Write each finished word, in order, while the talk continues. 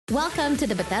Welcome to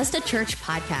the Bethesda Church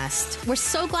Podcast. We're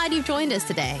so glad you've joined us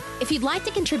today. If you'd like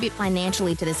to contribute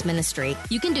financially to this ministry,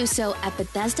 you can do so at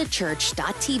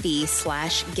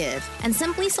BethesdaChurch.tv/give and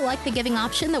simply select the giving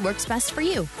option that works best for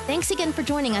you. Thanks again for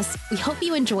joining us. We hope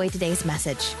you enjoy today's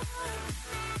message.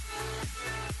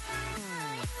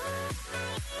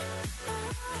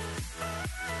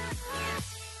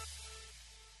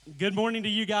 Good morning to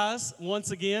you guys.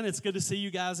 Once again, it's good to see you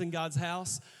guys in God's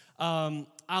house.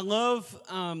 I love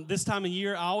this time of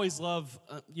year. I always love,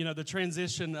 the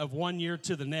transition of one year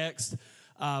to the next.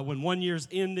 When one year's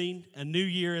ending, a new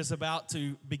year is about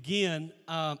to begin.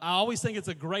 I always think it's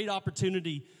a great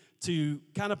opportunity to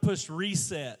kind of push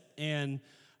reset and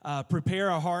prepare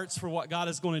our hearts for what God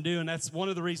is going to do. And that's one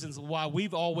of the reasons why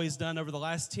we've always done over the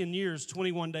last 10 years,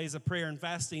 21 days of prayer and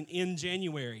fasting in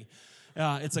January.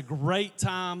 It's a great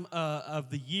time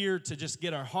of the year to just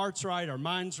get our hearts right, our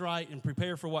minds right, and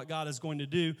prepare for what God is going to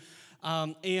do.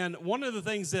 And one of the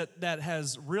things that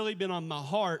has really been on my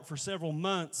heart for several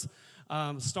months,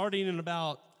 starting in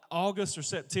about August or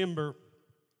September,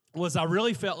 was I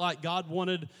really felt like God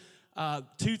wanted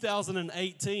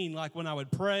 2018, like when I would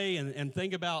pray and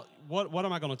think about what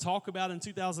am I going to talk about in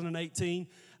 2018,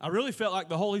 I really felt like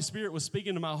the Holy Spirit was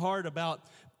speaking to my heart about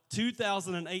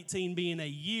 2018 being a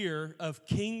year of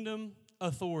kingdom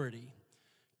authority,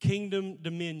 kingdom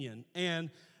dominion. And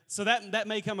so that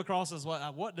may come across as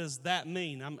what does that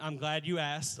mean? I'm glad you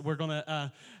asked. We're going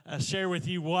to share with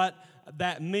you what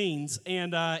that means.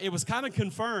 And it was kind of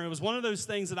confirmed. It was one of those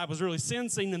things that I was really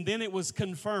sensing, and then it was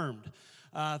confirmed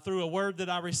through a word that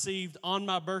I received on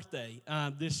my birthday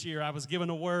this year. I was given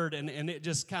a word, and it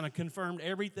just kind of confirmed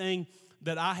everything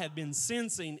that I had been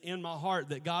sensing in my heart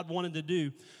that God wanted to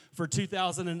do for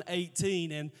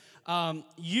 2018. And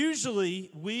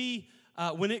usually we,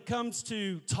 when it comes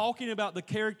to talking about the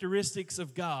characteristics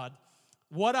of God,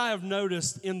 what I have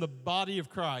noticed in the body of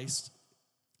Christ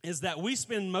is that we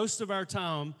spend most of our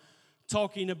time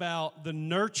talking about the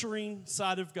nurturing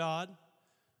side of God,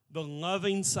 the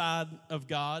loving side of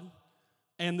God,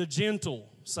 and the gentle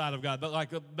side of God. But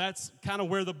that's kind of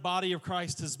where the body of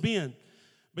Christ has been.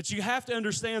 But you have to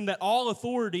understand that all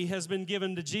authority has been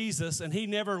given to Jesus, and he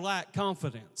never lacked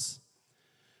confidence.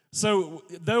 So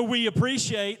though we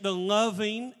appreciate the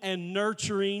loving and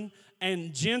nurturing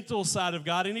and gentle side of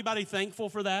God, anybody thankful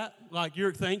for that? Like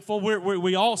you're thankful?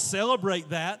 We all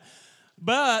celebrate that.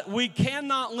 But we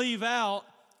cannot leave out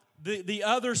the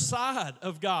other side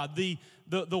of God, the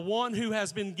one who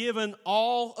has been given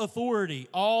all authority,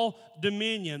 all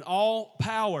dominion, all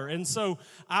power. And so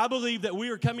I believe that we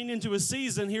are coming into a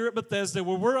season here at Bethesda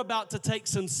where we're about to take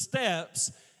some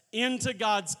steps into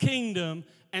God's kingdom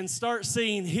and start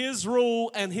seeing his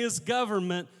rule and his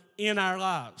government in our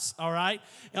lives, all right,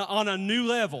 on a new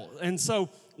level. And so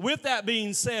with that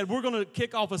being said, we're going to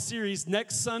kick off a series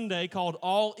next Sunday called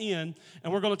All In,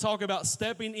 and we're going to talk about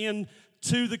stepping in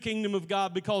to the kingdom of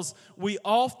God, because we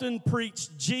often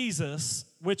preach Jesus,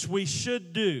 which we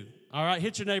should do. All right,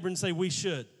 hit your neighbor and say, we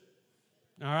should.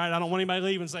 All right, I don't want anybody to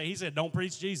leave and say, he said, don't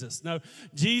preach Jesus. No,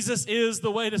 Jesus is the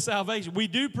way to salvation. We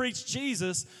do preach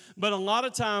Jesus, but a lot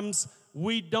of times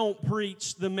we don't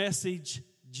preach the message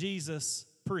Jesus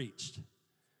preached.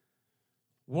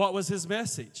 What was his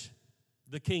message?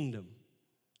 The kingdom.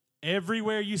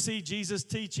 Everywhere you see Jesus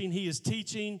teaching, he is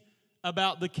teaching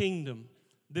about the kingdom.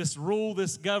 This rule,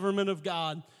 this government of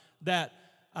God, that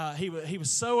he was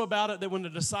so about it that when the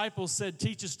disciples said,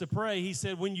 teach us to pray, he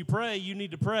said, when you pray, you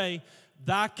need to pray,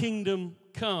 thy kingdom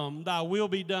come, thy will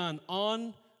be done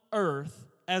on earth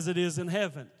as it is in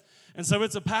heaven. And so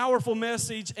it's a powerful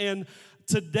message. And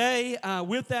today,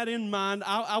 with that in mind,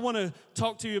 I want to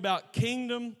talk to you about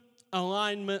kingdom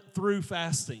alignment through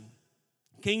fasting.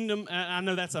 Kingdom, I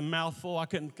know that's a mouthful. I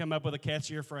couldn't come up with a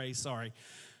catchier phrase, sorry.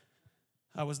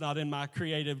 I was not in my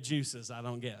creative juices, I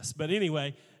don't guess. But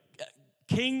anyway,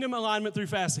 kingdom alignment through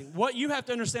fasting. What you have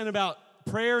to understand about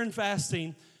prayer and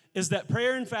fasting is that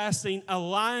prayer and fasting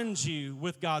aligns you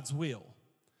with God's will.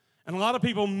 And a lot of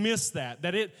people miss that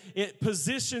it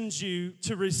positions you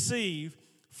to receive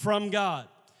from God.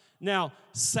 Now,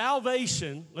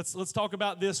 salvation, let's talk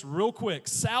about this real quick.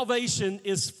 Salvation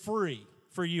is free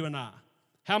for you and I.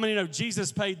 How many know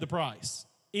Jesus paid the price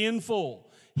in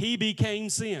full? He became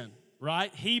sin.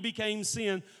 Right? He became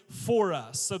sin for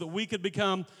us so that we could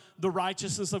become the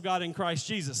righteousness of God in Christ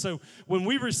Jesus. So when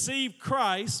we receive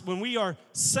Christ, when we are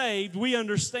saved, we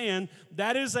understand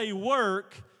that is a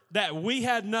work that we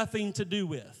had nothing to do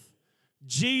with.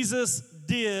 Jesus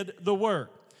did the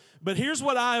work. But here's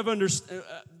what I have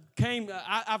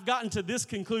I've gotten to this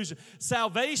conclusion.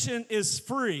 Salvation is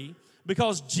free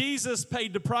because Jesus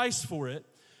paid the price for it.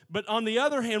 But on the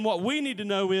other hand, what we need to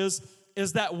know is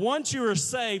that once you are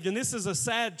saved, and this is a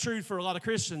sad truth for a lot of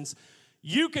Christians,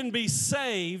 you can be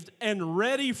saved and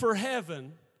ready for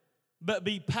heaven, but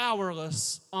be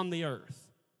powerless on the earth.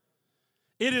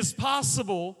 It is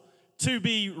possible to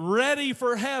be ready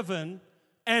for heaven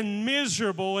and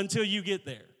miserable until you get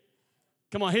there.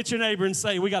 Come on, hit your neighbor and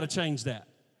say, we got to change that.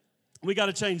 We got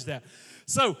to change that.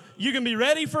 So you can be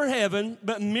ready for heaven,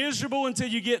 but miserable until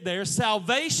you get there.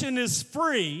 Salvation is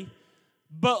free,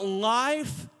 but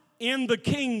life in the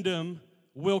kingdom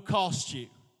will cost you.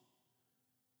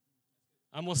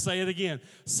 I'm going to say it again.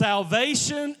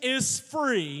 Salvation is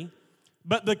free,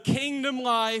 but the kingdom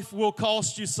life will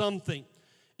cost you something.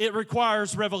 It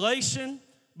requires revelation,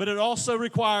 but it also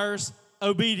requires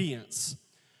obedience.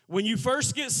 When you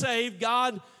first get saved,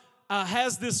 God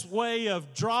has this way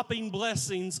of dropping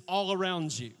blessings all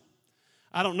around you.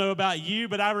 I don't know about you,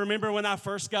 but I remember when I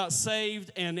first got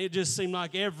saved, and it just seemed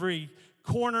like every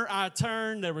corner I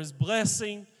turned, there was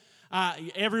blessing.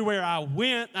 Everywhere I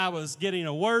went, I was getting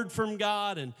a word from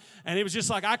God, and it was just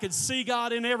like I could see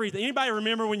God in everything. Anybody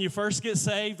remember when you first get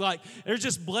saved? Like, there's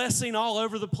just blessing all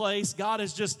over the place. God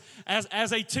is just, as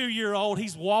a 2-year-old,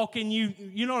 He's walking you,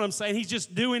 you know what I'm saying? He's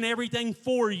just doing everything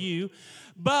for you.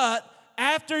 But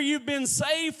after you've been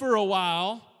saved for a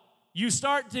while, you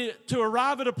start to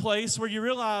arrive at a place where you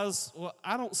realize, well,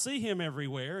 I don't see Him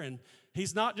everywhere, and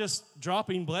He's not just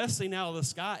dropping blessing out of the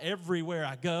sky everywhere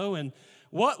I go, and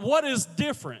what is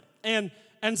different? And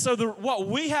so what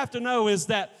we have to know is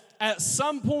that at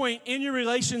some point in your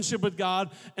relationship with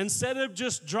God, instead of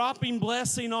just dropping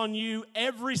blessing on you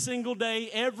every single day,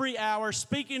 every hour,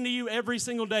 speaking to you every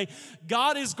single day,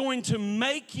 God is going to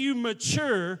make you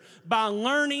mature by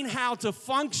learning how to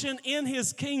function in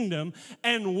His kingdom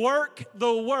and work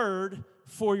the word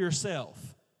for yourself.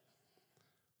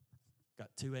 Got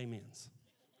 2 amens.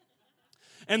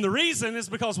 And the reason is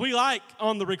because we like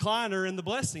on the recliner and the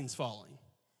blessings falling.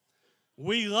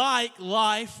 We like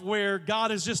life where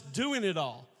God is just doing it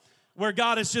all, where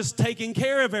God is just taking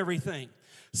care of everything.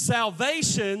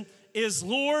 Salvation is,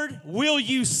 Lord, will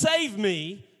you save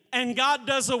me? And God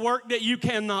does a work that you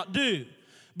cannot do.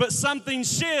 But something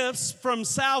shifts from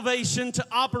salvation to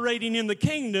operating in the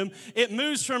kingdom. It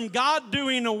moves from God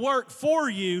doing a work for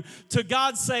you to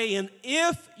God saying,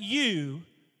 if you,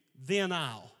 then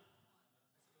I'll.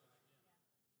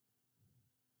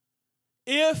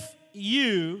 If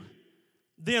you,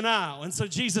 then I'll. And so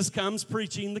Jesus comes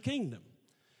preaching the kingdom.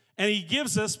 And He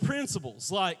gives us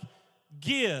principles like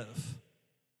give,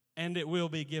 and it will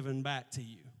be given back to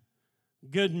you.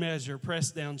 Good measure,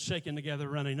 pressed down, shaken together,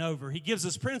 running over. He gives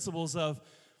us principles of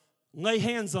lay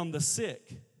hands on the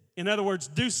sick. In other words,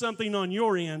 do something on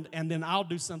your end, and then I'll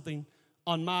do something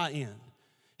on my end.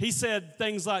 He said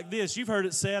things like this. You've heard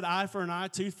it said, eye for an eye,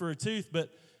 tooth for a tooth, but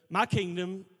my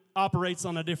kingdom operates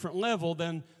on a different level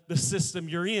than the system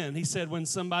you're in. He said when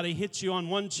somebody hits you on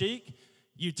one cheek,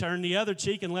 you turn the other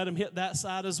cheek and let them hit that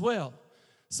side as well.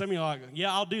 Some of you are like,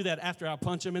 yeah, I'll do that after I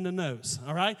punch him in the nose,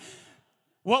 all right?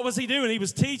 What was He doing? He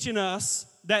was teaching us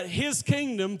that His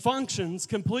kingdom functions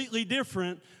completely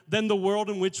different than the world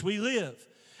in which we live.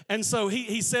 And so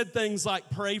he said things like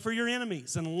pray for your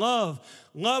enemies and love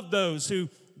those who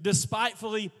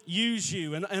despitefully use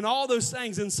you and all those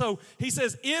things. And so He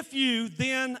says, if you,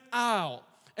 then I'll.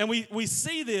 And we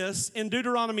see this in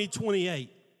Deuteronomy 28.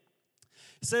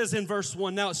 It says in verse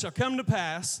 1, now it shall come to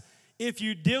pass, if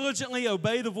you diligently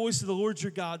obey the voice of the Lord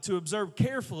your God to observe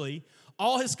carefully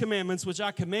all His commandments, which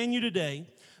I command you today,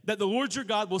 that the Lord your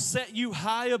God will set you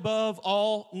high above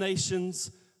all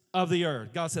nations of the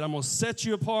earth. God said, I'm going to set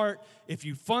you apart. If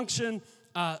you function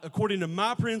according to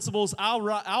my principles,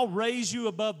 I'll raise you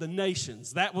above the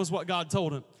nations. That was what God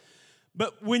told him.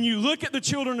 But when you look at the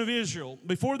children of Israel,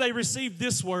 before they received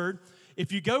this word,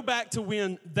 if you go back to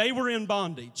when they were in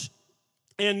bondage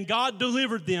and God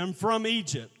delivered them from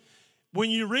Egypt, when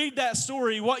you read that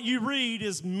story, what you read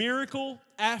is miracle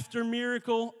after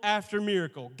miracle after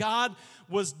miracle. God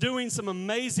was doing some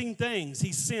amazing things.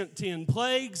 He sent 10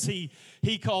 plagues.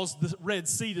 He caused the Red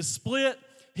Sea to split.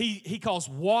 He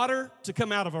caused water to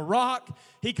come out of a rock.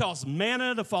 He caused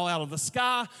manna to fall out of the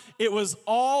sky. It was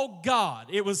all God.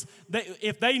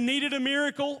 If they needed a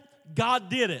miracle, God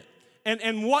did it.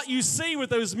 And what you see with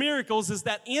those miracles is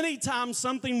that anytime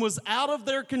something was out of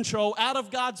their control, out of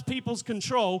God's people's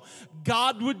control,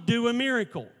 God would do a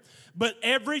miracle. But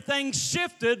everything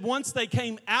shifted once they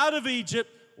came out of Egypt,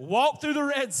 walked through the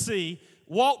Red Sea,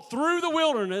 walked through the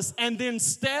wilderness, and then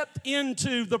stepped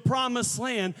into the promised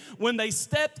land. When they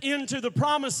stepped into the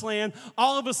promised land,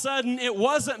 all of a sudden it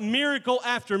wasn't miracle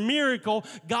after miracle,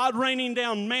 God raining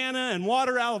down manna and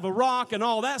water out of a rock and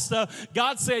all that stuff.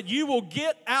 God said, you will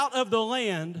get out of the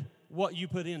land what you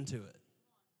put into it.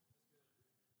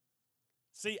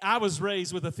 See, I was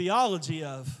raised with a theology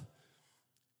of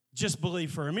just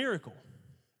believe for a miracle.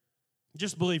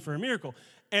 Just believe for a miracle.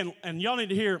 And y'all need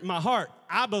to hear my heart.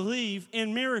 I believe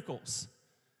in miracles.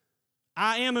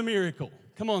 I am a miracle.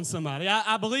 Come on, somebody.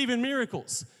 I believe in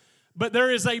miracles. But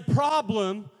there is a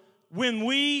problem when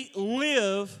we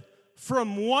live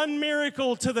from one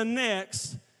miracle to the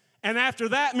next, and after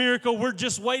that miracle, we're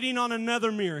just waiting on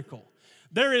another miracle.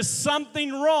 There is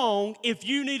something wrong if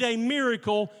you need a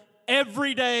miracle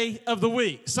every day of the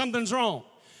week. Something's wrong.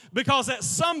 Because at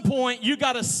some point, you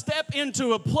got to step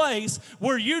into a place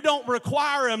where you don't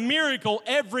require a miracle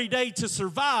every day to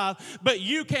survive, but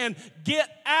you can get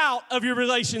out of your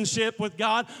relationship with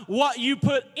God what you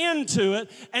put into it.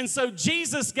 And so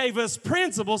Jesus gave us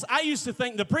principles. I used to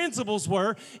think the principles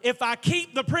were, if I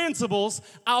keep the principles,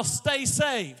 I'll stay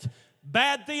saved.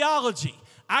 Bad theology.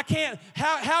 How can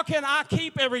I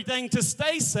keep everything to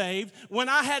stay saved when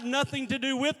I had nothing to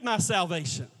do with my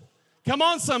salvation? Come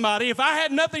on, somebody. If I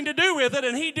had nothing to do with it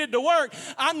and he did the work,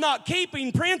 I'm not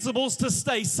keeping principles to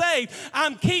stay saved.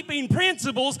 I'm keeping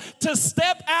principles to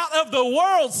step out of the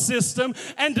world system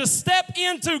and to step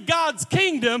into God's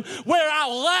kingdom where I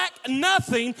lack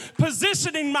nothing,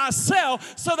 positioning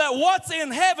myself so that what's in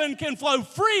heaven can flow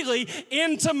freely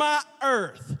into my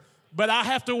earth. But I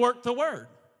have to work the word.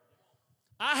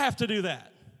 I have to do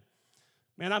that.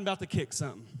 Man, I'm about to kick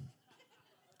something.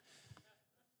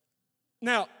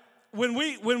 Now, when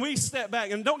we step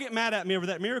back, and don't get mad at me over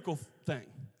that miracle thing,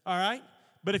 all right?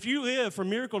 But if you live from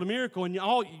miracle to miracle and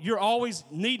you're always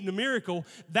needing a miracle,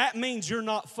 that means you're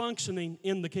not functioning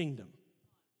in the kingdom.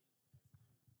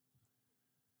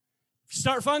 If you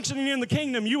start functioning in the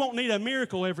kingdom, you won't need a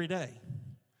miracle every day.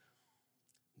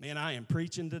 Man, I am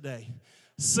preaching today.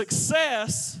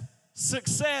 Success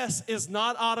is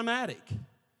not automatic.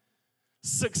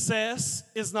 Success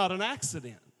is not an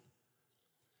accident.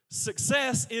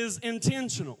 Success is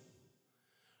intentional.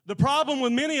 The problem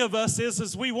with many of us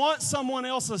is we want someone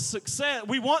else's success.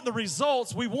 We want the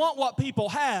results. We want what people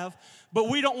have, but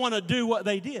we don't want to do what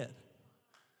they did.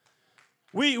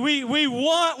 We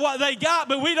want what they got,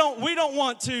 but we don't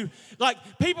want to. Like,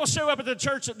 people show up at the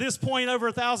church at this point, over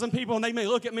 1,000 people, and they may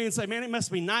look at me and say, man, it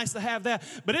must be nice to have that.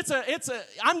 But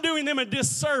I'm doing them a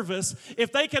disservice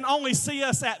if they can only see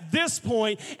us at this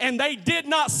point, and they did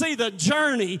not see the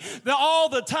journey, all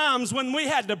the times when we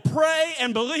had to pray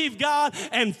and believe God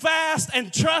and fast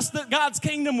and trust that God's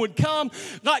kingdom would come.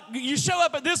 Like, you show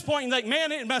up at this point and think,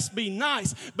 man, it must be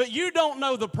nice, but you don't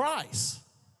know the price.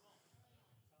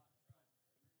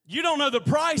 You don't know the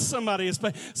price somebody is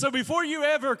paying. So before you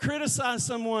ever criticize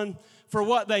someone for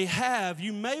what they have,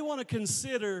 you may want to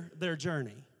consider their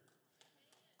journey.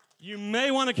 You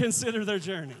may want to consider their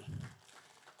journey.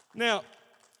 Now,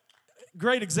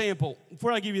 great example.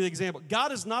 Before I give you the example,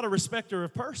 God is not a respecter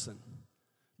of person,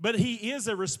 but he is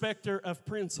a respecter of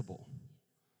principle.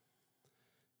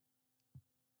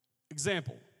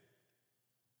 Example.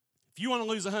 If you want to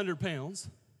lose 100 pounds,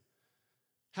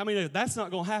 how many know that's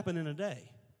not going to happen in a day?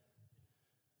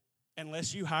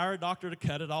 Unless you hire a doctor to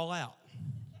cut it all out.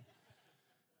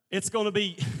 It's going to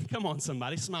be, come on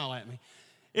somebody, smile at me.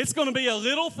 It's going to be a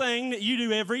little thing that you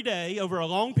do every day over a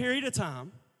long period of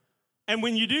time. And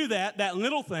when you do that, that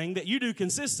little thing that you do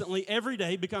consistently every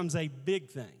day becomes a big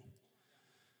thing.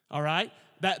 All right?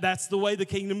 That's the way the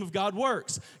kingdom of God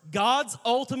works. God's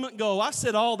ultimate goal, I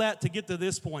said all that to get to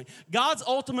this point. God's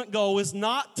ultimate goal is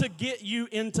not to get you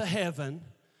into heaven.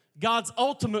 God's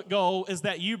ultimate goal is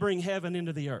that you bring heaven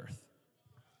into the earth.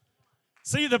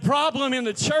 See, the problem in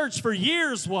the church for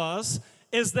years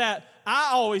is that I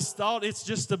always thought it's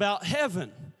just about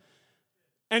heaven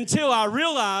until I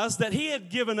realized that he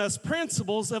had given us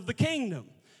principles of the kingdom.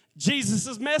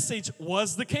 Jesus' message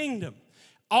was the kingdom.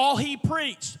 All he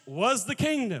preached was the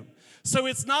kingdom. So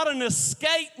it's not an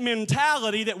escape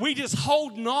mentality that we just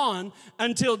holding on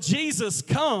until Jesus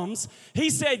comes.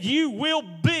 He said, you will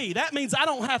be. That means I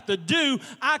don't have to do.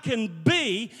 I can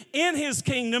be in his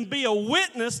kingdom, be a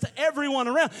witness to everyone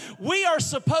around. We are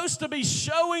supposed to be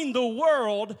showing the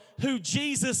world who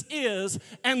Jesus is,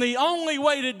 and the only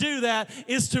way to do that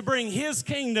is to bring his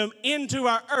kingdom into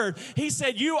our earth. He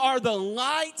said, you are the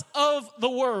light of the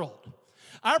world.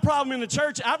 Our problem in the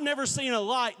church, I've never seen a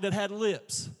light that had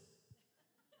lips.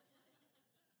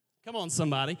 Come on,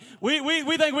 somebody. We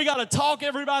think we got to talk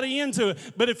everybody into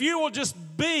it. But if you will just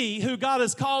be who God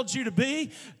has called you to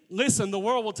be, listen, the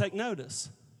world will take notice.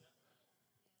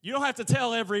 You don't have to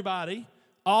tell everybody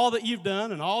all that you've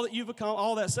done and all that you've accomplished,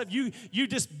 all that stuff. You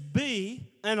just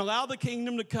be and allow the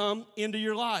kingdom to come into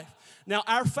your life. Now,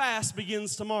 our fast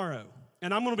begins tomorrow.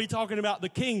 And I'm going to be talking about the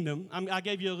kingdom. I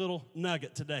gave you a little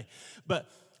nugget today. But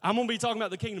I'm going to be talking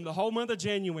about the kingdom the whole month of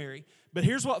January. But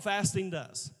here's what fasting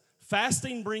does.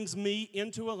 Fasting brings me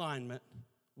into alignment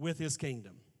with his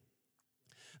kingdom.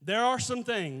 There are some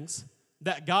things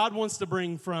that God wants to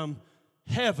bring from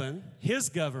heaven, his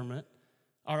government,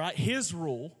 all right, his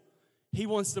rule. He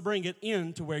wants to bring it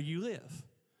into where you live.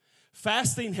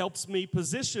 Fasting helps me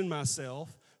position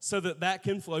myself so that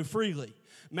can flow freely.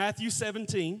 Matthew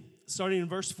 17, starting in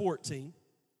verse 14,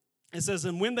 it says,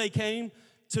 "And when they came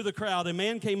to the crowd, a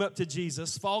man came up to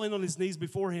Jesus, falling on his knees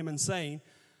before him and saying,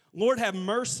 'Lord, have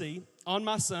mercy on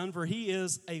my son, for he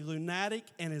is a lunatic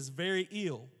and is very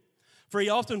ill. For he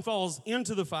often falls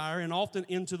into the fire and often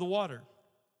into the water.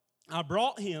 I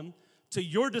brought him to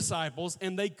your disciples,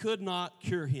 and they could not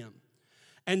cure him.'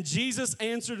 And Jesus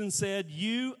answered and said,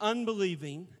 'You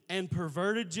unbelieving and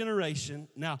perverted generation.'"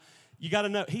 Now, you got to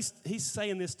know, he's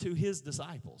saying this to his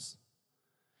disciples.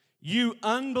 "You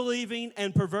unbelieving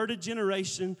and perverted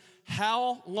generation,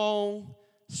 how long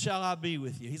shall I be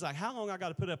with you?" He's like, how long I got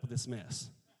to put up with this mess?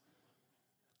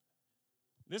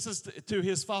 This is to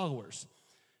his followers.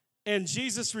 "And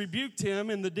Jesus rebuked him,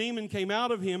 and the demon came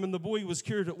out of him, and the boy was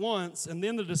cured at once. And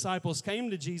then the disciples came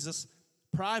to Jesus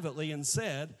privately and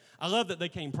said," I love that they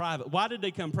came private. Why did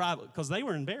they come private? Because they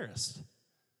were embarrassed.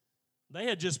 They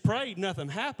had just prayed, nothing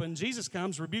happened. Jesus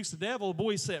comes, rebukes the devil, the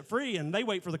boy's set free, and they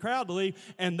wait for the crowd to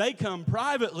leave, and they come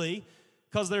privately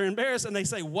because they're embarrassed, and they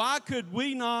say, "Why could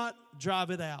we not drive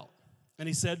it out?" And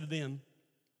he said to them,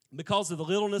 "Because of the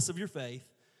littleness of your faith.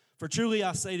 For truly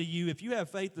I say to you, if you have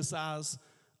faith the size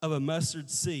of a mustard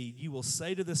seed, you will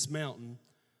say to this mountain,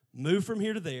 'Move from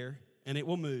here to there,' and it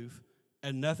will move,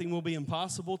 and nothing will be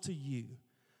impossible to you.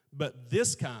 But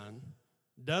this kind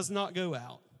does not go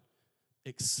out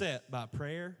except by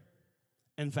prayer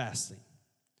and fasting."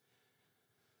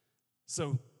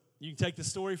 So you can take the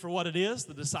story for what it is.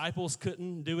 The disciples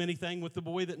couldn't do anything with the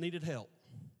boy that needed help.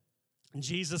 And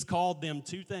Jesus called them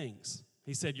two things.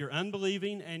 He said, "You're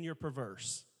unbelieving and you're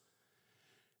perverse."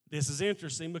 This is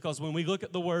interesting because when we look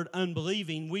at the word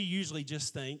unbelieving, we usually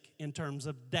just think in terms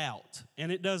of doubt.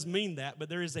 And it does mean that, but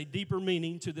there is a deeper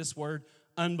meaning to this word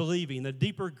unbelieving. The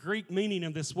deeper Greek meaning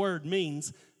of this word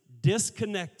means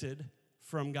disconnected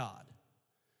from God.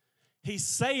 He's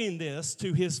saying this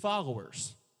to his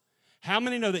followers. How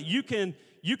many know that you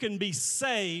can be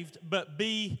saved but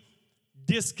be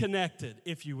disconnected,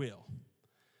 if you will?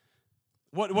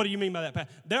 What do you mean by that, Pat?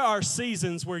 There are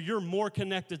seasons where you're more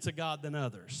connected to God than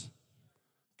others.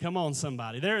 Come on,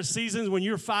 somebody. There are seasons when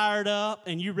you're fired up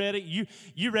and you're ready.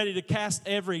 You ready to cast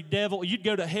every devil. You'd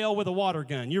go to hell with a water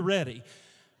gun. You're ready.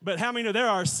 But how many know there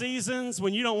are seasons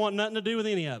when you don't want nothing to do with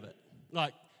any of it?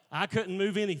 Like, I couldn't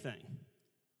move anything.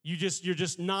 You're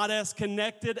just not as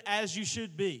connected as you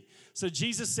should be. So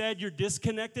Jesus said, "You're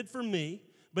disconnected from me,"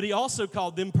 but he also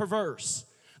called them perverse.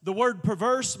 The word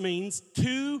perverse means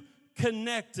too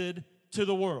connected to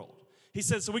the world. He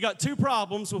said, so we got two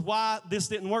problems with why this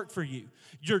didn't work for you.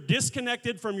 You're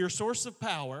disconnected from your source of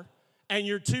power, and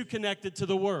you're too connected to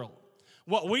the world.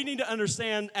 What we need to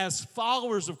understand as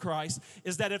followers of Christ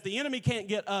is that if the enemy can't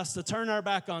get us to turn our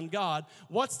back on God,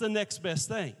 what's the next best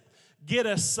thing? Get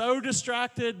us so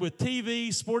distracted with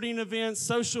TV, sporting events,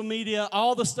 social media,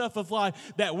 all the stuff of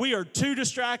life, that we are too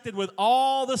distracted with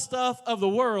all the stuff of the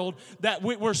world, that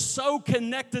we're so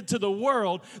connected to the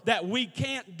world that we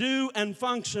can't do and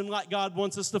function like God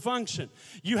wants us to function.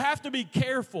 You have to be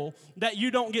careful that you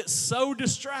don't get so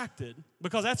distracted,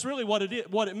 because that's really what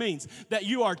it means, that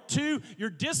you're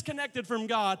disconnected from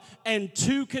God and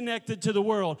too connected to the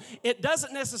world. It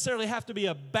doesn't necessarily have to be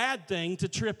a bad thing to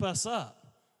trip us up.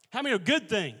 How many good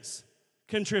things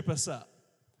can trip us up?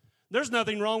 There's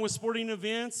nothing wrong with sporting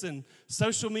events and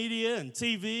social media and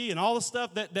TV and all the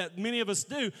stuff that many of us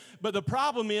do. But the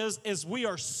problem is we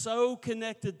are so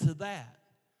connected to that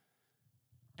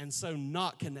and so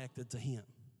not connected to Him.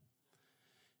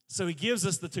 So He gives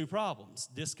us the two problems,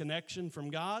 disconnection from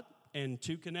God and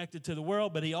too connected to the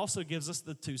world, but He also gives us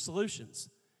the two solutions.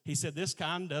 He said this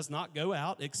kind does not go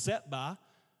out except by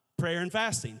prayer and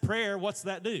fasting. Prayer, what's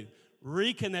that do?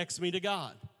 Reconnects me to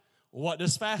God. What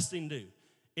does fasting do?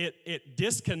 It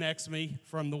disconnects me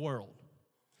from the world.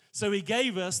 So He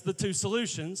gave us the two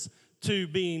solutions to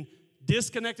being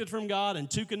disconnected from God and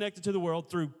too connected to the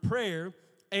world through prayer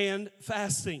and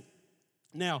fasting.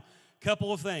 Now,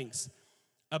 Couple of things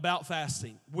about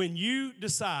fasting. When you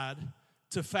decide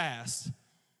to fast,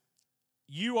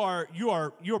 you're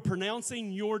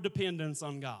pronouncing your dependence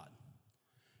on God.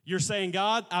 You're saying,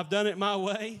 God, I've done it my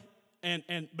way,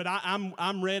 but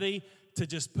I'm ready to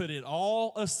just put it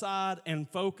all aside and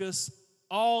focus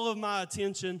all of my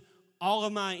attention, all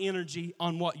of my energy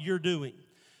on what you're doing.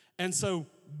 And so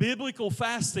biblical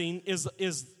fasting is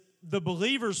the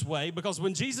believer's way, because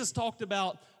when Jesus talked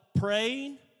about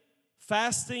praying,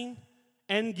 fasting,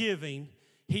 and giving,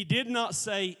 he did not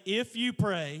say if you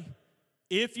pray,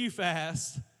 if you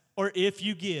fast, or if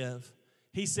you give.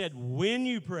 He said when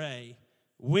you pray,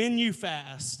 when you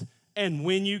fast, and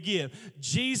when you give.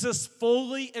 Jesus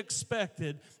fully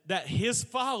expected that his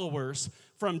followers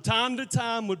from time to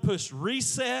time would push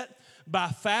reset by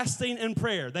fasting and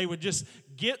prayer. They would just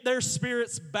get their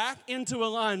spirits back into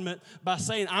alignment by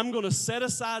saying, I'm going to set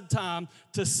aside time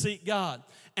to seek God.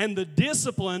 And the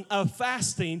discipline of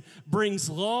fasting brings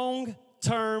long-term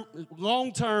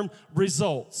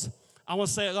results. I want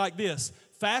to say it like this.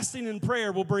 Fasting and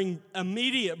prayer will bring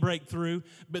immediate breakthrough,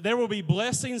 but there will be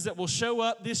blessings that will show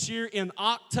up this year in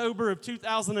October of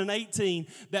 2018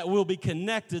 that will be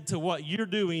connected to what you're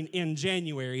doing in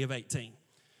January of 18.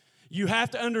 You have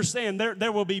to understand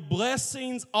there will be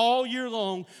blessings all year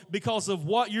long because of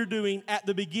what you're doing at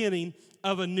the beginning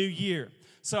of a new year.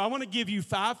 So I want to give you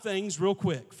 5 things real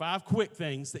quick, 5 quick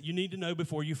things that you need to know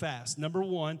before you fast. Number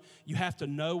 1, you have to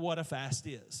know what a fast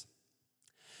is.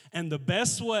 And the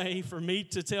best way for me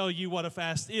to tell you what a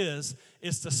fast is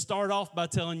to start off by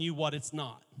telling you what it's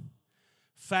not.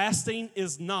 Fasting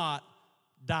is not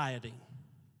dieting.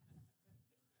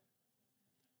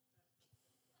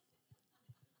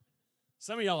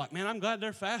 Some of y'all are like, man, I'm glad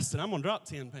they're fasting. I'm going to drop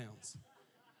 10 pounds.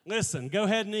 Listen, go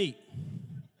ahead and eat.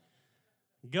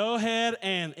 Go ahead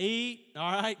and eat,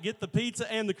 all right? Get the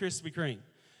pizza and the Krispy Kreme.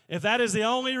 If that is the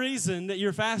only reason that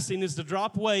you're fasting is to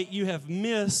drop weight, you have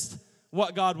missed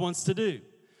what God wants to do.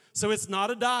 So it's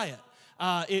not a diet.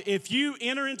 If you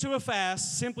enter into a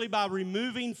fast simply by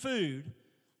removing food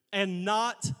and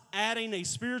not adding a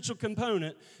spiritual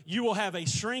component, you will have a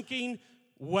shrinking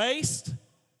waist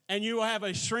and you will have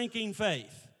a shrinking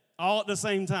faith all at the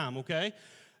same time, okay?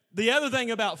 The other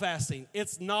thing about fasting,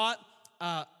 it's not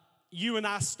you and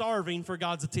I starving for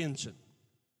God's attention.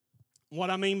 What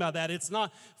I mean by that,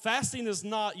 fasting is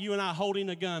not you and I holding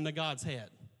a gun to God's head.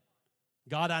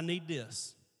 God, I need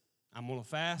this. I'm going to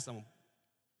fast.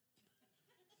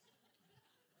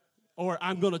 Or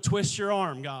I'm going to twist your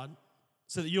arm, God,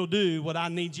 so that you'll do what I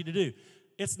need you to do.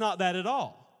 It's not that at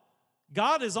all.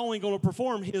 God is only going to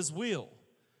perform his will.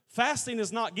 Fasting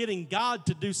is not getting God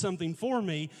to do something for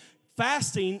me.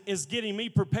 Fasting is getting me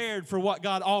prepared for what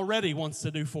God already wants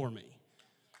to do for me.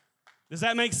 Does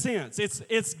that make sense?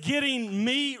 It's getting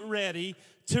me ready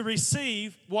to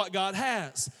receive what God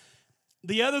has.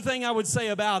 The other thing I would say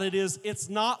about it is it's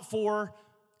not for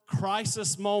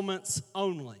crisis moments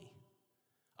only.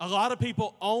 A lot of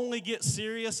people only get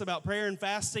serious about prayer and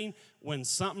fasting when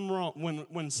something wrong,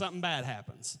 when something bad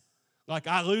happens. Like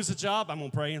I lose a job, I'm going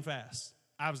to pray and fast.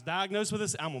 I was diagnosed with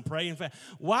this, I'm going to pray and fast.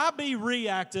 Why be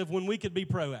reactive when we could be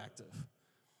proactive?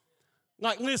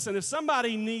 Like, listen, if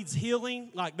somebody needs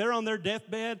healing, like they're on their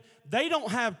deathbed, they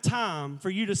don't have time for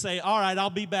you to say, all right,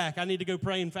 I'll be back. I need to go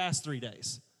pray and fast 3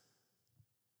 days.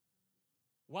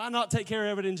 Why not take care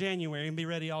of it in January and be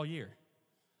ready all year?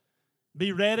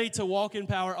 Be ready to walk in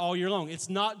power all year long. It's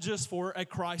not just for a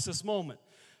crisis moment.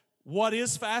 What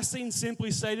is fasting?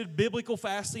 Simply stated, biblical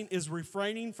fasting is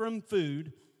refraining from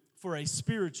food for a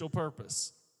spiritual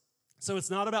purpose. So it's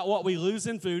not about what we lose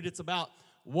in food, it's about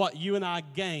what you and I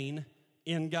gain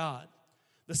in God.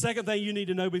 The second thing you need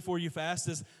to know before you fast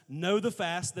is know the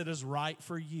fast that is right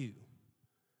for you.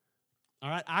 All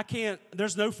right,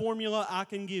 there's no formula I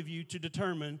can give you to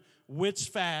determine which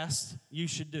fast you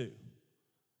should do.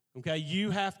 Okay,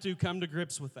 you have to come to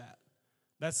grips with that.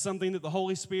 That's something that the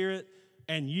Holy Spirit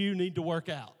and you need to work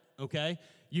out, okay?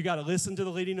 You got to listen to the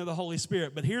leading of the Holy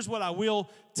Spirit. But here's what I will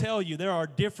tell you. There are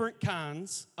different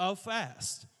kinds of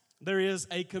fast. There is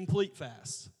a complete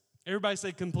fast. Everybody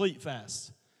say complete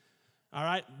fast. All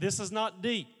right, this is not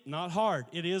deep, not hard.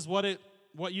 It is what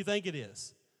you think it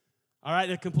is. All right,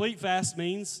 a complete fast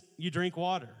means you drink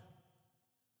water.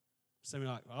 Some of you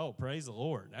are like, oh, praise the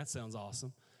Lord. That sounds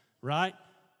awesome, right?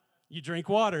 You drink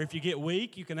water. If you get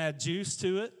weak, you can add juice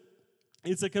to it.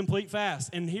 It's a complete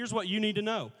fast. And here's what you need to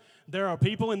know. There are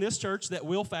people in this church that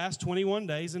will fast 21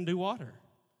 days and do water.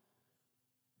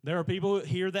 There are people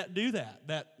here that do that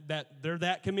they're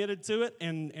that committed to it.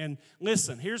 And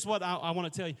listen, here's what I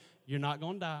want to tell you. You're not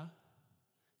going to die.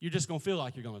 You're just going to feel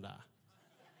like you're going to die.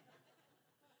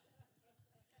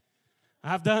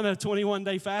 I've done a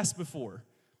 21-day fast before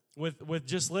with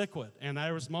just liquid, and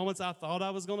there was moments I thought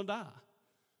I was going to die,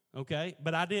 okay?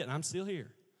 But I didn't. I'm still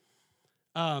here.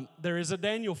 There is a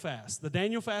Daniel fast. The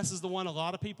Daniel fast is the one a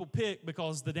lot of people pick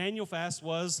because the Daniel fast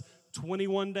was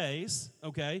 21 days,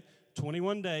 okay?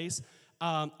 21 days.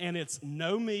 And it's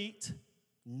no meat,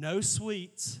 no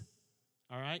sweets,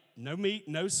 all right? No meat,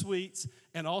 no sweets,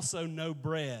 and also no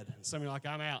bread. Some of you are like,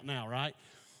 I'm out now, right?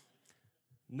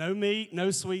 No meat,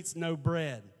 no sweets, no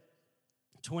bread.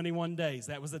 21 days.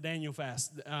 That was the Daniel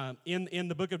fast. In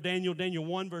the book of Daniel, Daniel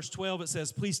 1, verse 12, it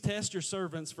says, please test your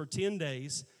servants for 10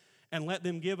 days and let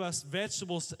them give us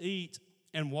vegetables to eat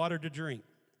and water to drink.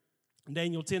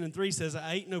 Daniel 10 and 3 says,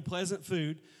 I ate no pleasant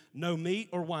food, no meat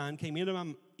or wine came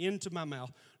into my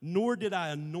mouth, nor did I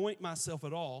anoint myself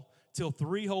at all till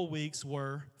 3 whole weeks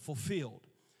were fulfilled.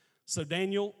 So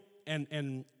Daniel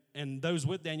and those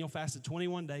with Daniel fasted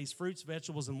 21 days, fruits,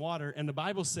 vegetables, and water. And the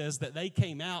Bible says that they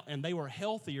came out and they were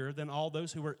healthier than all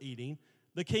those who were eating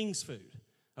the king's food.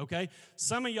 Okay?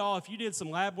 Some of y'all, if you did some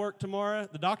lab work tomorrow,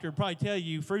 the doctor would probably tell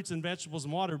you fruits and vegetables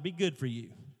and water would be good for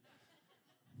you.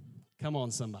 Come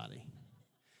on, somebody.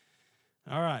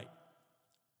 All right.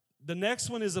 The next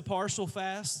one is a partial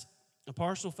fast. A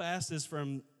partial fast is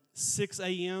from 6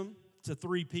 a.m. to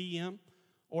 3 p.m.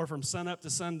 or from sunup to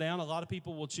sundown. A lot of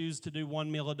people will choose to do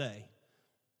one meal a day.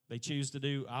 They choose to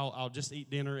do, I'll just eat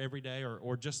dinner every day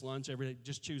or just lunch every day.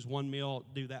 Just choose one meal,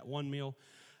 do that one meal.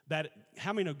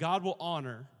 How many know God will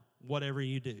honor whatever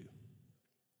you do?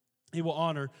 He will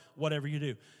honor whatever you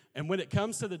do. And when it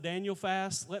comes to the Daniel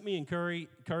fast, let me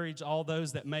encourage all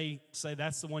those that may say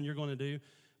that's the one you're going to do.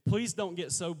 Please don't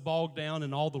get so bogged down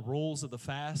in all the rules of the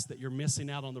fast that you're missing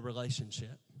out on the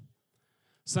relationship.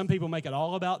 Some people make it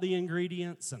all about the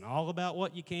ingredients and all about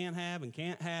what you can have and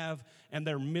can't have, and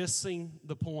they're missing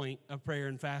the point of prayer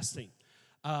and fasting.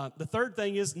 The third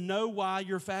thing is know why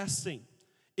you're fasting.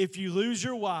 If you lose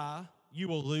your why, you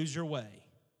will lose your way.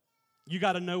 You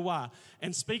got to know why.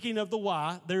 And speaking of the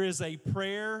why, there is a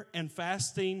prayer and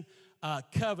fasting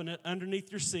covenant underneath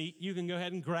your seat. You can go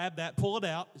ahead and grab that, pull it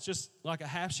out. It's just like a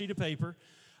half sheet of paper.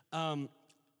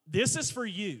 This is for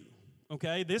you,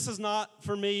 okay? This is not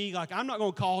for me. Like, I'm not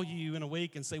going to call you in a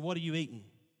week and say, what are you eating?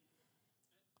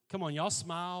 Come on, y'all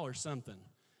smile or something.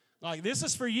 Like, this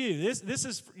is for you. This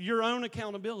is for your own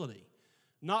accountability.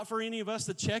 Not for any of us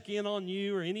to check in on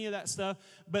you or any of that stuff.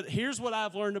 But here's what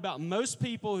I've learned about most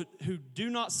people who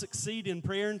do not succeed in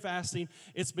prayer and fasting.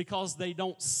 It's because they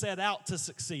don't set out to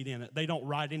succeed in it. They don't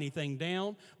write anything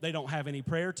down. They don't have any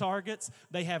prayer targets.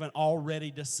 They haven't already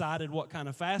decided what kind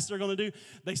of fast they're going to do.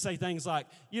 They say things like,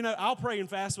 I'll pray and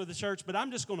fast with the church, but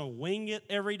I'm just going to wing it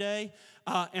every day.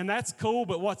 And that's cool,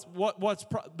 but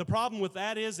the problem with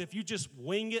that is if you just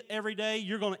wing it every day,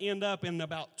 you're going to end up in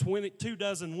about 22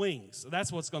 dozen wings. So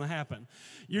that's what's going to happen.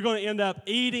 You're going to end up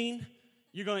eating.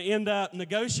 You're going to end up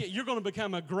negotiating. You're going to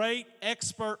become a great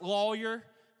expert lawyer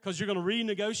because you're going to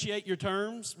renegotiate your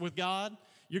terms with God.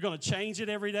 You're going to change it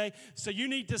every day. So you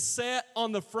need to set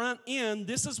on the front end,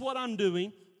 this is what I'm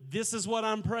doing. This is what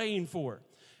I'm praying for.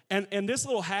 And this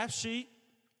little half sheet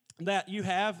that you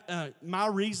have, my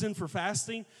reason for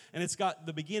fasting, and it's got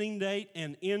the beginning date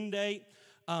and end date.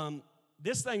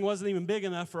 This thing wasn't even big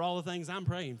enough for all the things I'm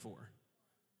praying for.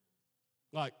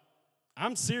 Like,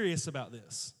 I'm serious about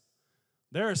this.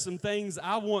 There are some things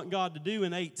I want God to do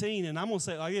in 18, and I'm going to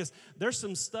say it like this. There's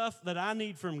some stuff that I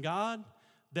need from God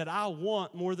that I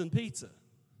want more than pizza.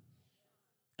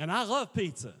 And I love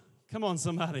pizza. Come on,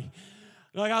 somebody.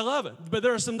 Like, I love it. But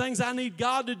there are some things I need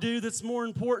God to do that's more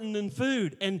important than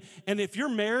food. And if your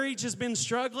marriage has been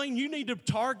struggling, you need to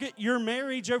target your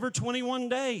marriage over 21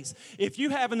 days. If you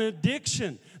have an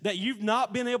addiction that you've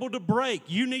not been able to break,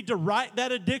 you need to write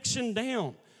that addiction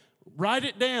down. Write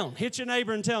it down. Hit your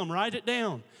neighbor and tell them, write it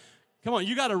down. Come on,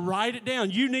 you got to write it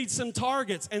down. You need some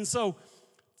targets. And so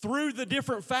through the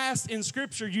different fasts in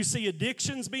Scripture, you see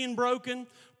addictions being broken,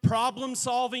 problem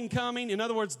solving coming. In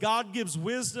other words, God gives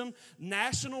wisdom.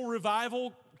 National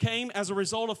revival came as a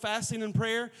result of fasting and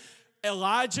prayer.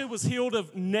 Elijah was healed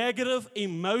of negative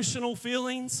emotional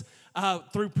feelings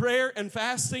through prayer and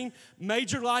fasting.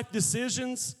 Major life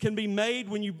decisions can be made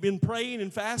when you've been praying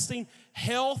and fasting.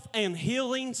 Health and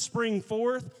healing spring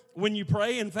forth when you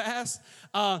pray and fast.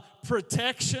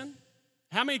 Protection.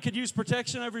 How many could use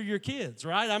protection over your kids,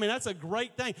 right? I mean, that's a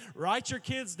great thing. Write your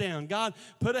kids down. God,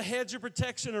 put a hedge of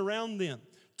protection around them.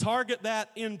 Target that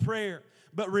in prayer.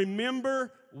 But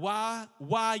remember why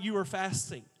you are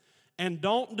fasting. And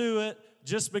don't do it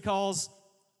just because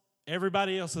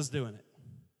everybody else is doing it.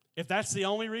 If that's the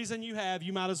only reason you have,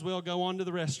 you might as well go on to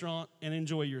the restaurant and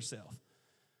enjoy yourself.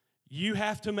 You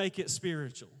have to make it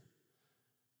spiritual.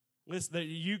 Listen,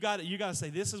 you got to say,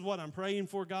 this is what I'm praying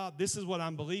for, God. This is what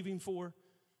I'm believing for.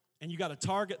 And you got to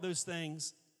target those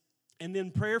things. And then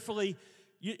prayerfully,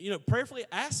 prayerfully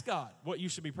ask God what you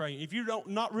should be praying. If you're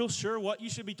not real sure what you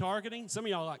should be targeting, some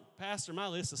of y'all are like, Pastor, my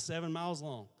list is 7 miles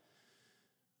long.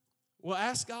 Well,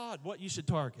 ask God what you should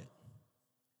target.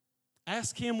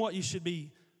 Ask Him what you should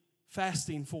be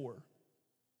fasting for.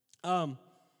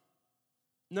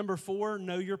 Number 4,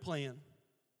 know your plan.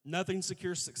 Nothing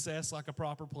secures success like a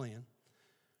proper plan.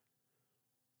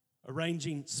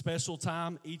 Arranging special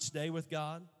time each day with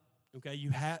God. Okay, you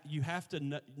have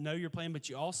to know your plan, but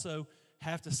you also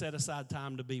have to set aside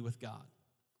time to be with God.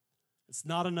 It's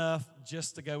not enough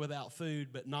just to go without food,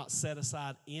 but not set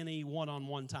aside any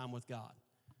one-on-one time with God.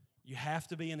 You have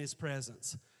to be in His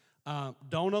presence.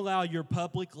 Don't allow your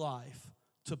public life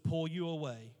to pull you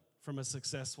away from a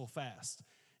successful fast.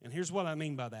 And here's what I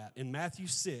mean by that. In Matthew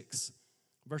 6,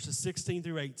 verses 16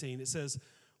 through 18, it says,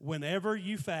 whenever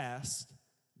you fast,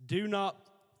 do not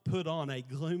put on a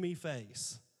gloomy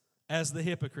face as the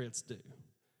hypocrites do,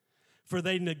 for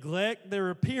they neglect their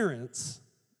appearance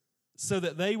so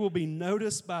that they will be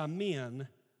noticed by men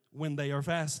when they are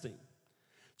fasting.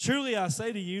 Truly I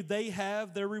say to you, they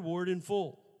have their reward in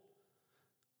full.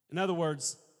 In other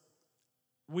words,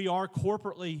 we are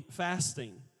corporately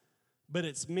fasting, but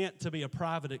it's meant to be a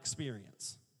private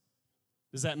experience.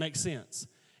 Does that make sense?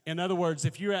 In other words,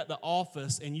 if you're at the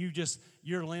office and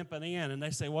you're limping in and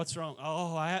they say, what's wrong?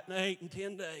 Oh, I hadn't ate in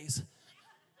 10 days.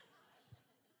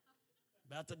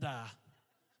 About to die.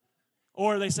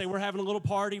 Or they say, we're having a little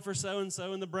party for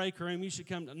so-and-so in the break room. You should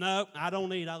come. No, I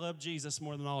don't eat. I love Jesus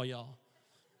more than all y'all.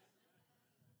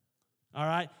 All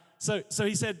right? So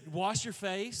he said, wash your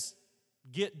face,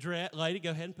 get dressed. Lady,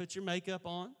 go ahead and put your makeup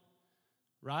on.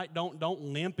 Right? Don't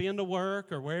limp into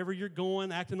work or wherever you're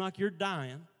going acting like you're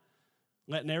dying.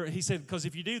 He said, because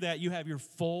if you do that, you have your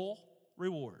full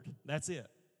reward. That's it.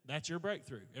 That's your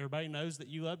breakthrough. Everybody knows that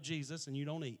you love Jesus and you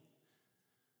don't eat.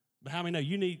 But how many know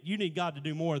you need God to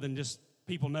do more than just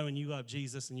people knowing you love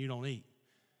Jesus and you don't eat?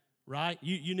 Right?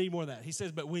 You need more of that. He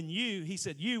says, but when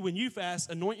you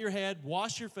fast, anoint your head,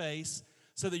 wash your face,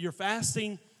 so that your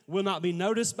fasting will not be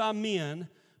noticed by men,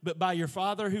 but by your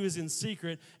Father who is in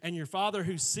secret, and your Father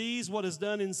who sees what is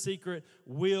done in secret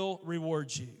will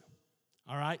reward you.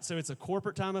 All right? So it's a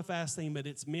corporate time of fasting, but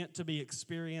it's meant to be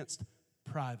experienced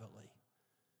privately.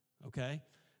 Okay?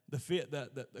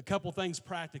 The couple things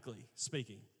practically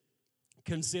speaking.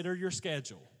 Consider your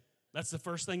schedule. That's the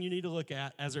first thing you need to look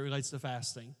at as it relates to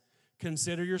fasting.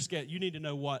 Consider your schedule. You need to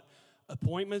know what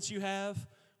appointments you have,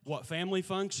 what family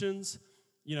functions,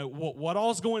 what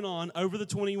all's going on over the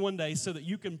 21 days so that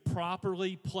you can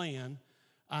properly plan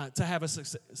to have a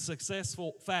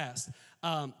successful fast.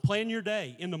 Plan your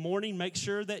day. In the morning, make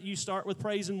sure that you start with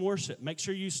praise and worship. Make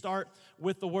sure you start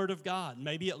with the Word of God.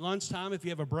 Maybe at lunchtime, if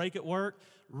you have a break at work,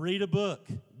 read a book.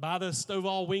 Buy the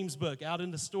Stovall Weems book out in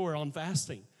the store on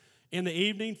fasting. In the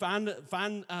evening, find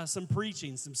some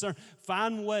preaching, some sermon.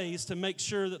 Find ways to make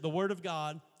sure that the Word of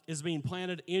God is being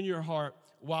planted in your heart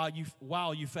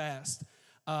while you fast.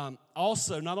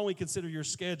 Also, not only consider your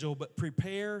schedule, but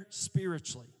prepare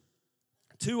spiritually.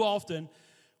 Too often,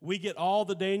 we get all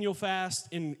the Daniel fast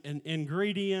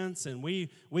ingredients, and we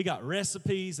got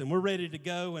recipes, and we're ready to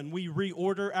go, and we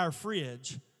reorder our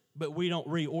fridge, but we don't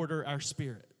reorder our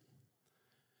spirit.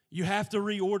 You have to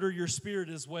reorder your spirit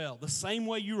as well. The same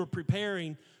way you were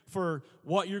preparing for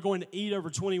what you're going to eat over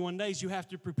 21 days, you have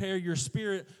to prepare your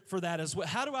spirit for that as well.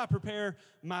 How do I prepare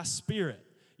my spirit?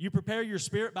 You prepare your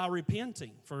spirit by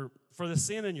repenting for the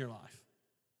sin in your life.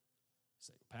 You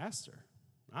say, Pastor,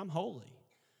 I'm holy.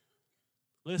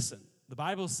 Listen, the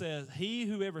Bible says, he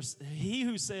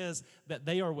who says that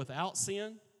they are without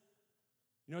sin,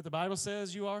 you know what the Bible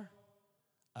says you are?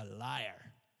 A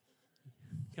liar.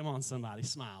 Come on, somebody,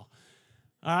 smile.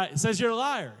 All right, it says you're a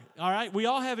liar. All right, we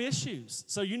all have issues,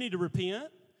 so you need to repent.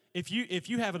 If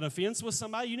you have an offense with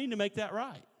somebody, you need to make that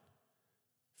right.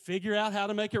 Figure out how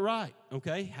to make it right,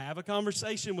 okay? Have a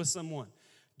conversation with someone.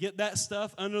 Get that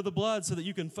stuff under the blood so that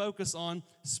you can focus on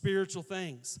spiritual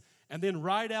things. And then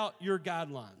write out your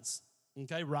guidelines,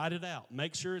 okay? Write it out.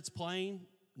 Make sure it's plain.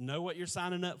 Know what you're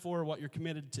signing up for, what you're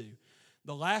committed to.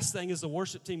 The last thing is the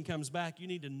worship team comes back. You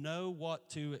need to know what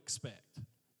to expect.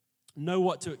 Know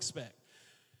what to expect.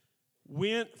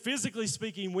 Physically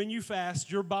speaking, when you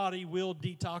fast, your body will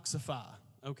detoxify,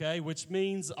 okay? Which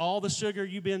means all the sugar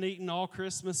you've been eating all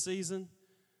Christmas season,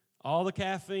 all the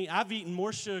caffeine. I've eaten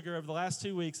more sugar over the last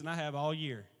 2 weeks than I have all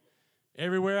year.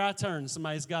 Everywhere I turn,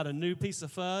 somebody's got a new piece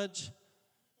of fudge,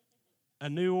 a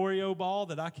new Oreo ball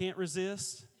that I can't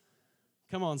resist.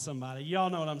 Come on, somebody. Y'all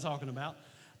know what I'm talking about.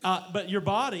 But your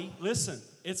body, listen,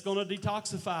 it's going to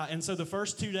detoxify. And so the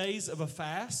first 2 days of a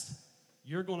fast,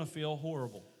 you're going to feel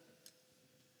horrible.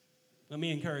 Let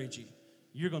me encourage you.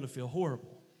 You're going to feel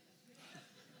horrible.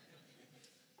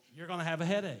 You're going to have a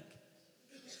headache.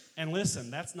 And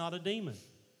listen, that's not a demon.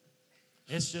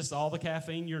 It's just all the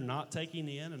caffeine you're not taking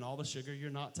in and all the sugar you're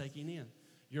not taking in.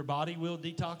 Your body will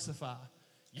detoxify.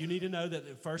 You need to know that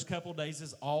the first couple days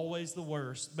is always the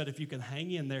worst. But if you can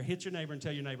hang in there, hit your neighbor and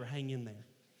tell your neighbor, hang in there.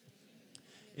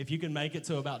 If you can make it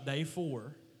to about day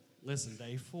 4, listen,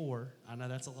 day 4, I know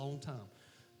that's a long time,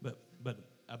 but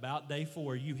about day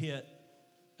 4, you hit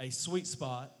a sweet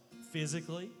spot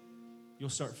physically. You'll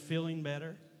start feeling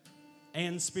better,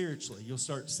 and spiritually, you'll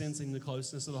start sensing the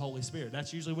closeness of the Holy Spirit.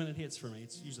 That's usually when it hits for me.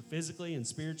 It's usually physically and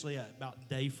spiritually at about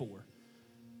day 4.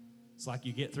 It's like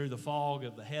you get through the fog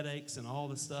of the headaches and all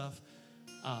the stuff,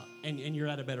 and you're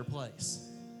at a better place.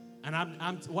 And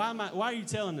why are you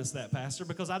telling us that, Pastor?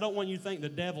 Because I don't want you to think the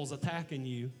devil's attacking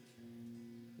you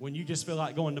when you just feel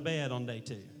like going to bed on day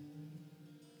 2.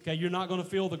 Okay, you're not going to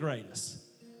feel the greatest.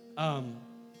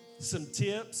 Some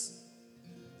tips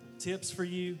for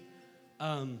you.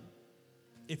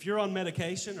 If you're on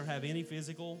medication or have any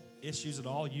physical issues at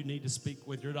all, you need to speak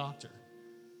with your doctor.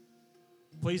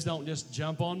 Please don't just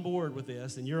jump on board with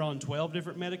this and you're on 12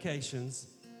 different medications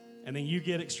and then you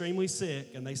get extremely sick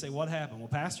and they say, what happened? Well,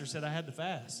 Pastor said I had to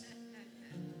fast.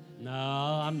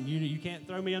 No, you can't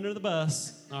throw me under the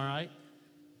bus, all right?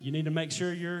 You need to make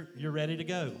sure you're ready to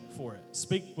go for it.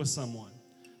 Speak with someone.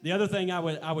 The other thing I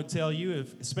would tell you,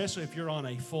 especially if you're on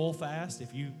a full fast,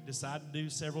 if you decide to do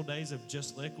several days of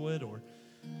just liquid or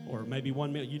maybe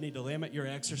 1 meal, you need to limit your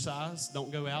exercise.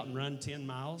 Don't go out and run 10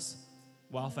 miles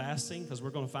while fasting because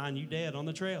we're going to find you dead on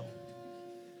the trail.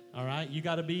 All right? You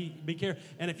got to be careful.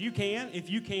 And if you can,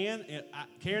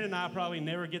 Karen and I probably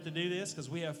never get to do this because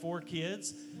we have 4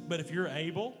 kids, but if you're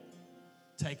able,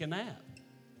 take a nap.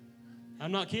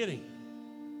 I'm not kidding.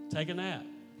 Take a nap.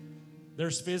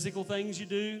 There's physical things you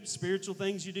do, spiritual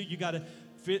things you do. You got to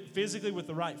physically with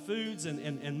the right foods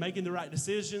and making the right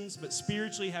decisions, but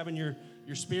spiritually having your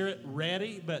spirit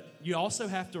ready. But you also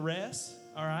have to rest,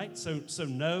 all right? So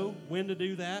know when to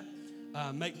do that.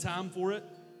 Make time for it.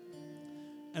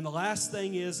 And the last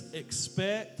thing is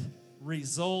expect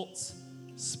results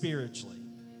spiritually.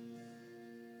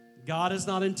 God is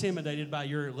not intimidated by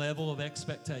your level of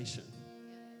expectation.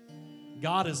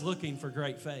 God is looking for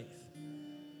great faith.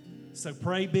 So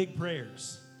pray big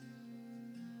prayers.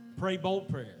 Pray bold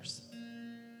prayers.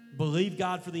 Believe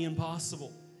God for the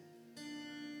impossible.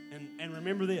 And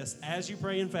remember this, as you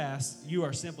pray and fast, you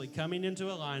are simply coming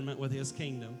into alignment with His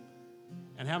kingdom.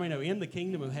 And how many know in the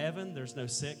kingdom of heaven, there's no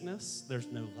sickness, there's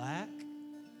no lack,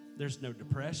 there's no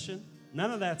depression.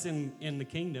 None of that's in the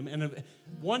kingdom. And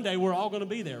one day we're all going to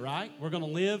be there, right? We're going to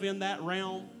live in that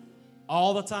realm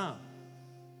all the time.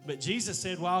 But Jesus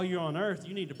said while you're on earth,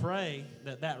 you need to pray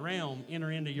that realm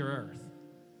enter into your earth.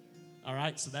 All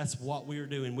right, so that's what we are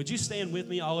doing. Would you stand with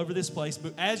me all over this place?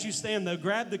 But as you stand, though,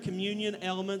 grab the communion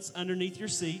elements underneath your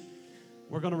seat.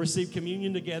 We're going to receive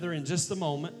communion together in just a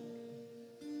moment.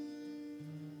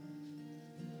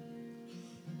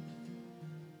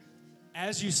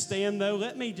 As you stand, though,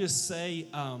 let me just say,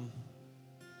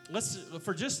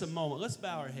 for just a moment, let's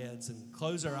bow our heads and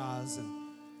close our eyes. And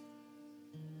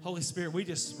Holy Spirit, we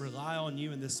just rely on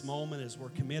you in this moment as we're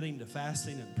committing to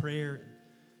fasting and prayer.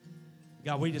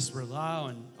 God, we just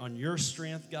rely on your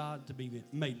strength, God, to be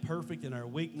made perfect in our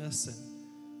weakness.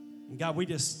 And God, we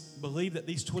just believe that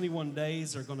these 21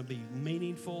 days are going to be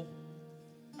meaningful.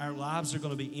 Our lives are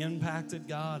going to be impacted,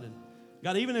 God. And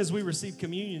God, even as we receive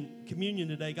communion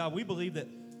today, God, we believe that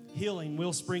healing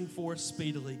will spring forth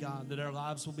speedily, God, that our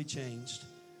lives will be changed.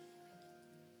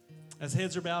 As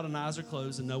heads are bowed and eyes are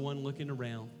closed and no one looking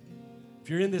around,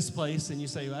 if you're in this place and you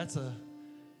say, well, that's a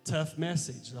tough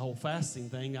message, the whole fasting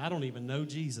thing, I don't even know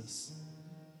Jesus,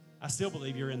 I still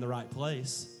believe you're in the right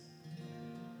place.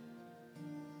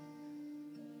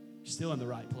 You're still in the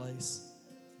right place.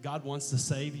 God wants to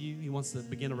save you. He wants to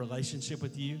begin a relationship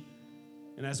with you.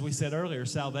 And as we said earlier,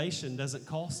 salvation doesn't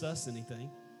cost us anything,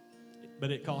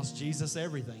 but it cost Jesus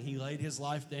everything. He laid his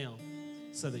life down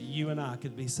so that you and I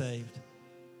could be saved.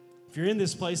 If you're in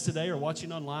this place today or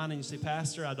watching online and you say,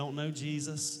 Pastor, I don't know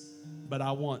Jesus, but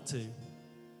I want to.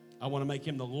 I want to make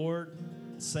him the Lord,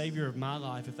 Savior of my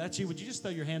life. If that's you, would you just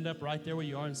throw your hand up right there where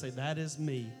you are and say, that is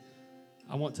me.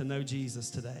 I want to know Jesus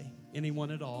today.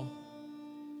 Anyone at all?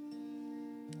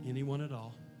 Anyone at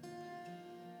all?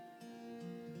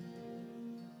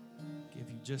 Give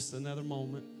you just another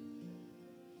moment.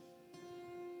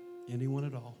 Anyone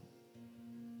at all?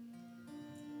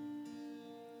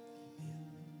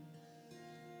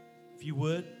 If you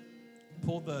would,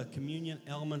 pull the communion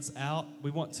elements out. We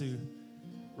want to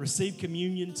receive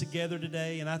communion together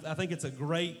today, and I think it's a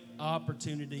great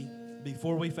opportunity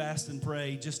before we fast and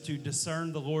pray just to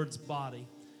discern the Lord's body.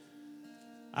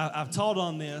 I've taught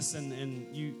on this, and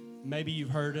maybe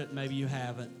you've heard it, maybe you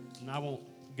haven't, and I won't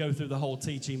go through the whole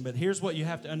teaching, but here's what you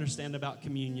have to understand about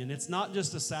communion. It's not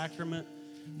just a sacrament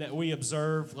that we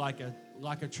observe like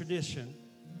a tradition.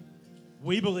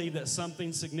 We believe that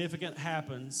something significant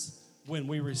happens when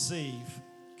we receive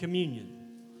communion.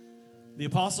 The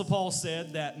Apostle Paul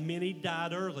said that many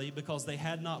died early because they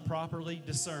had not properly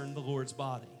discerned the Lord's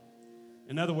body.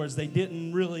 In other words, they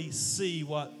didn't really see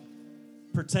what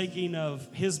partaking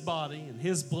of his body and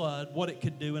his blood, what it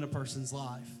could do in a person's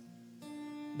life.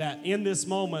 That in this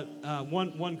moment,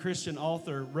 one Christian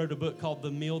author wrote a book called The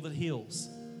Meal That Heals.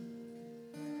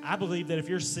 I believe that if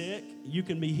you're sick, you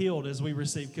can be healed as we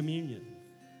receive communion.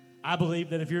 I believe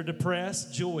that if you're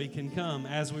depressed, joy can come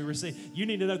as we receive. You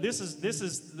need to know this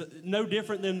is no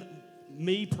different than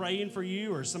me praying for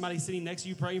you or somebody sitting next to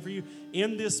you praying for you.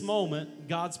 In this moment,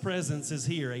 God's presence is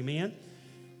here. Amen?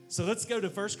 So let's go to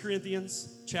 1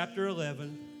 Corinthians chapter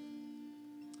 11,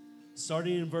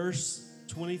 starting in verse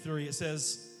 23. It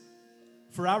says,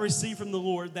 "For I received from the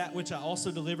Lord that which I also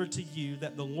delivered to you,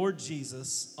 that the Lord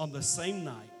Jesus, on the same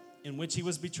night in which he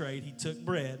was betrayed, he took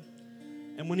bread.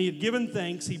 And when he had given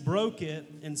thanks, he broke it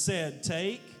and said,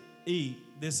 'Take, eat,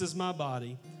 this is my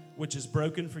body, which is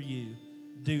broken for you.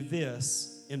 Do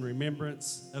this in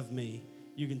remembrance of me.'"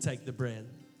 You can take the bread.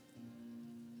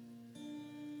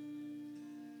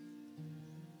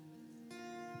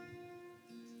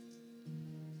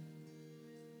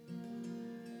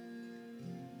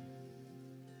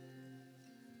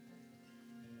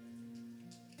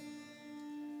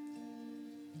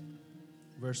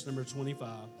 Verse number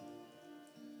 25.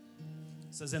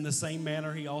 It says, "In the same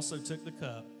manner he also took the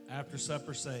cup after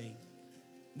supper, saying,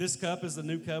 'This cup is the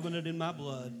new covenant in my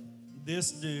blood.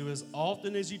 This do as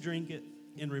often as you drink it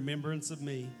in remembrance of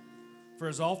me. For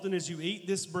as often as you eat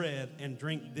this bread and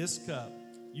drink this cup,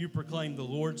 you proclaim the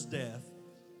Lord's death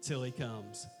till he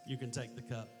comes.'" You can take the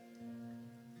cup.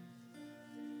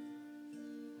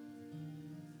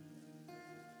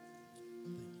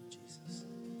 Thank you, Jesus.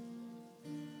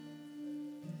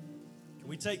 Can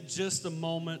we take just a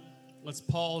moment? Let's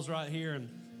pause right here, and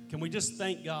can we just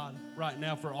thank God right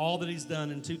now for all that he's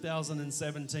done in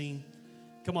 2017?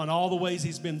 Come on, all the ways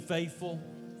he's been faithful.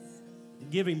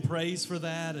 Give him praise for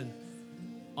that and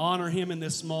honor him in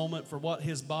this moment for what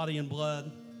his body and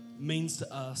blood means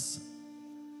to us.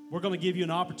 We're going to give you an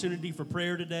opportunity for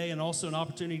prayer today and also an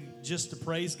opportunity just to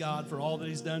praise God for all that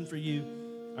he's done for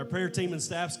you. Our prayer team and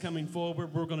staff's coming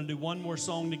forward. We're going to do one more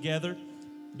song together.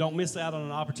 Don't miss out on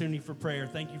an opportunity for prayer.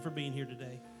 Thank you for being here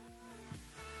today.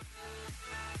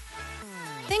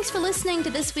 Thanks for listening to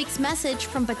this week's message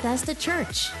from Bethesda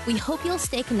Church. We hope you'll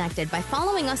stay connected by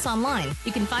following us online.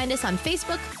 You can find us on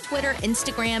Facebook, Twitter,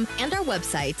 Instagram, and our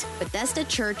website,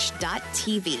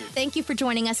 BethesdaChurch.tv. Thank you for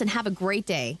joining us and have a great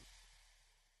day.